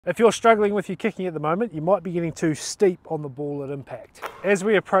If you're struggling with your kicking at the moment, you might be getting too steep on the ball at impact. As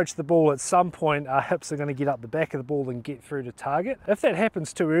we approach the ball, at some point our hips are going to get up the back of the ball and get through to target. If that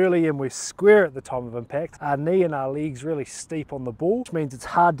happens too early and we're square at the time of impact, our knee and our legs really steep on the ball, which means it's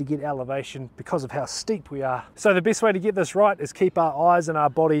hard to get elevation because of how steep we are. So the best way to get this right is keep our eyes and our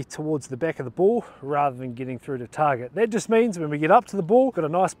body towards the back of the ball rather than getting through to target. That just means when we get up to the ball, got a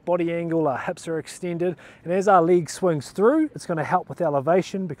nice body angle, our hips are extended, and as our leg swings through, it's going to help with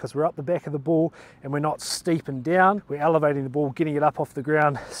elevation because we're up the back of the ball and we're not steep and down. We're elevating the ball, getting it up off the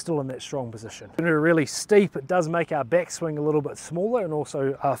ground, still in that strong position. When we're really steep, it does make our backswing a little bit smaller and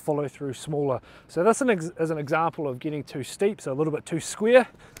also our follow through smaller. So this is an example of getting too steep, so a little bit too square.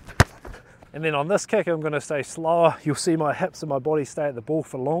 And then on this kick, I'm going to stay slower. You'll see my hips and my body stay at the ball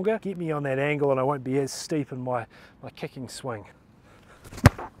for longer. Get me on that angle and I won't be as steep in my kicking swing.